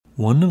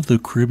One of the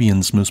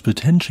Caribbean's most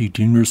potentially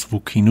dangerous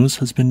volcanoes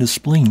has been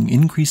displaying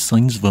increased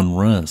signs of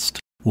unrest.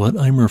 What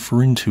I'm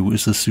referring to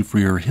is the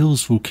Soufrière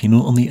Hills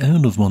volcano on the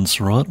island of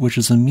Montserrat, which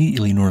is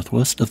immediately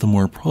northwest of the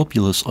more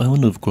populous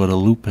island of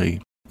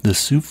Guadeloupe. The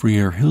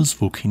Soufrière Hills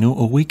volcano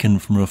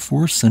awakened from a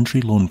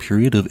 4-century-long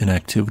period of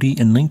inactivity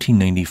in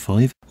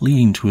 1995,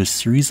 leading to a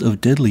series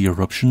of deadly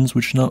eruptions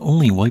which not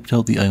only wiped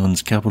out the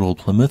island's capital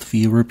Plymouth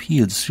via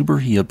repeated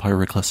superheated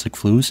pyroclastic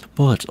flows,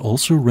 but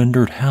also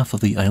rendered half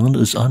of the island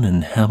as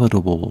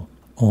uninhabitable.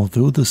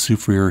 Although the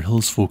Soufrière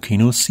Hills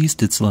volcano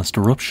ceased its last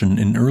eruption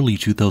in early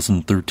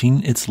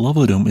 2013, its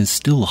lava dome is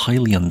still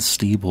highly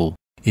unstable.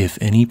 If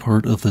any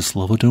part of this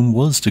lava dome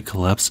was to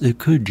collapse, it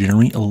could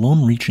generate a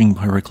long-reaching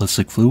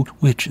pyroclastic flow,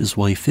 which is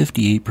why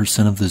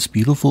 58% of this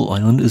beautiful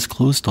island is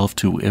closed off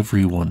to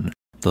everyone.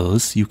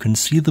 Thus, you can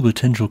see the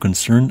potential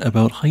concern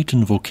about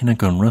heightened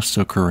volcanic unrest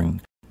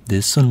occurring.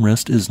 This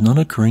unrest is not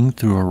occurring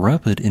through a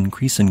rapid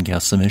increase in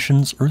gas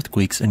emissions,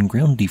 earthquakes, and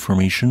ground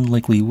deformation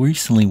like we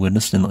recently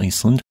witnessed in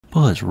Iceland,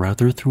 but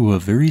rather through a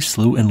very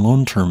slow and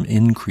long-term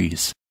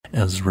increase.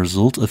 As a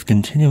result of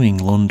continuing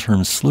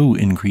long-term slow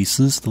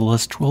increases, the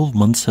last 12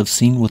 months have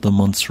seen what the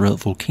Montserrat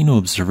Volcano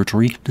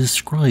Observatory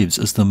describes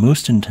as the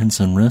most intense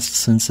unrest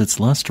since its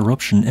last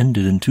eruption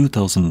ended in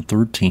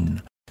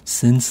 2013.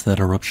 Since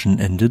that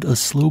eruption ended, a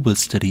slow but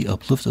steady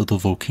uplift of the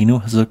volcano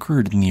has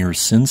occurred in the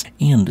years since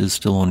and is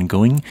still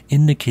ongoing,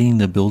 indicating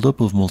the buildup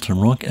of molten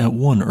rock at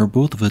one or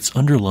both of its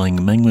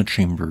underlying magma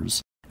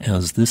chambers.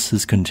 As this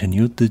has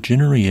continued, the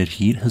generated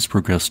heat has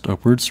progressed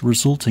upwards,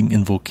 resulting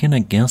in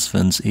volcanic gas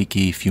vents,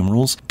 aka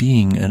fumaroles,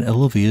 being at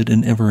elevated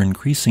and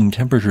ever-increasing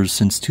temperatures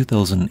since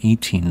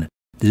 2018.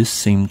 This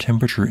same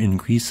temperature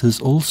increase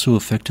has also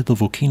affected the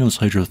volcano's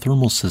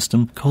hydrothermal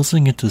system,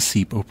 causing it to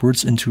seep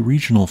upwards into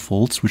regional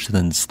faults which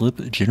then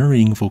slip,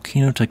 generating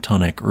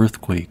volcanotectonic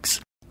earthquakes.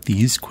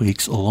 These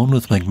quakes, along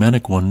with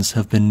magmatic ones,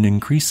 have been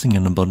increasing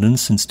in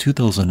abundance since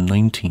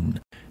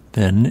 2019.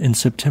 Then, in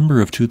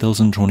September of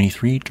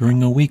 2023,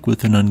 during a week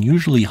with an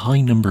unusually high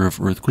number of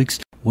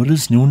earthquakes, what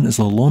is known as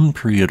a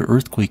long-period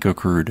earthquake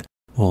occurred.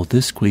 While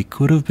this quake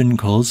could have been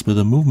caused by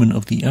the movement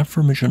of the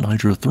aforementioned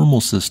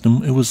hydrothermal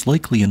system, it was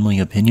likely, in my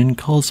opinion,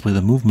 caused by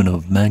the movement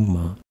of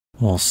magma.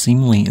 While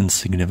seemingly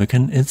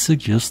insignificant, it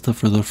suggests that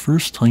for the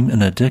first time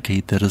in a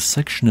decade that a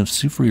section of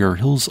Soufrière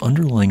Hills'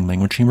 underlying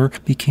magma chamber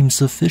became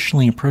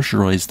sufficiently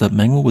pressurized that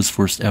magma was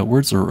forced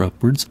outwards or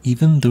upwards,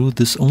 even though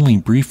this only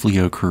briefly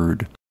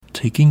occurred.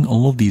 Taking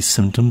all of these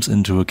symptoms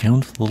into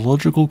account, the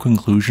logical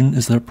conclusion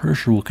is that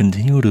pressure will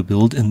continue to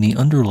build in the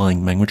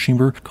underlying magma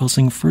chamber,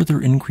 causing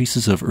further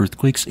increases of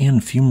earthquakes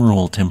and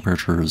fumarole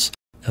temperatures.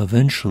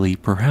 Eventually,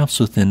 perhaps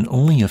within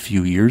only a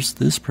few years,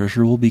 this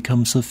pressure will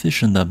become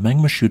sufficient that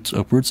magma shoots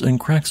upwards and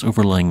cracks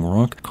overlying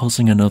rock,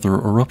 causing another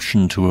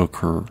eruption to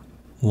occur.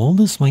 While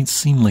this might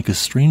seem like a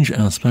strange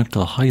aspect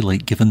to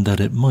highlight given that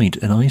it might,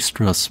 and I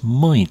stress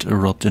might,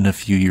 erupt in a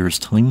few years'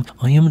 time,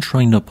 I am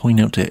trying to point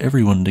out to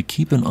everyone to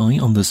keep an eye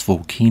on this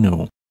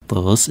volcano.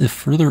 Thus, if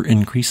further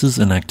increases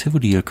in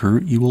activity occur,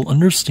 you will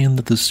understand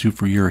that the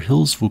Soufrière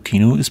Hills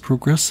volcano is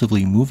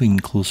progressively moving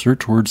closer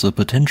towards a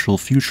potential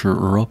future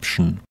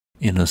eruption.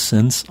 In a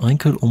sense, I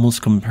could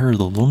almost compare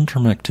the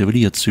long-term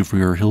activity at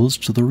Soufrière Hills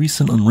to the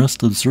recent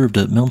unrest observed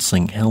at Mount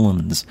St.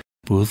 Helens.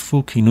 Both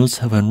volcanoes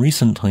have in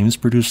recent times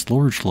produced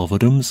large lava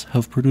domes,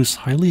 have produced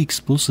highly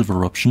explosive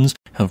eruptions,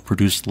 have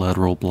produced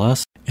lateral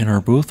blasts,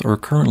 and both are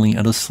currently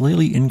at a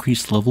slightly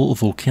increased level of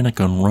volcanic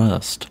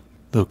unrest.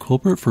 The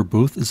culprit for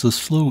both is a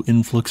slow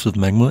influx of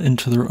magma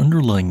into their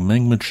underlying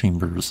magma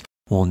chambers.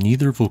 While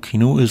neither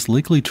volcano is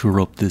likely to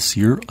erupt this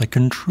year, I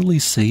can truly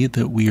say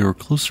that we are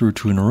closer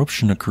to an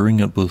eruption occurring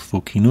at both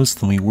volcanoes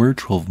than we were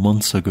 12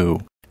 months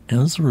ago.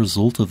 As a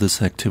result of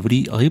this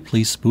activity, I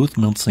place both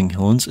Mount St.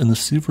 Helens and the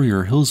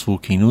Soufrière Hills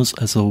volcanoes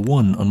as a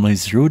 1 on my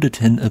 0 to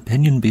 10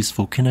 opinion-based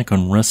volcanic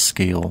unrest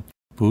scale.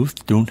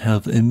 Both don't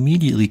have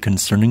immediately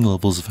concerning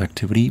levels of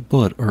activity,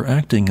 but are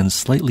acting in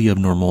slightly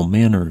abnormal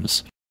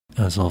manners.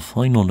 As a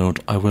final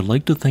note, I would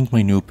like to thank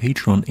my new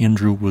patron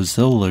Andrew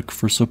Wozelic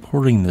for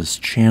supporting this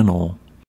channel.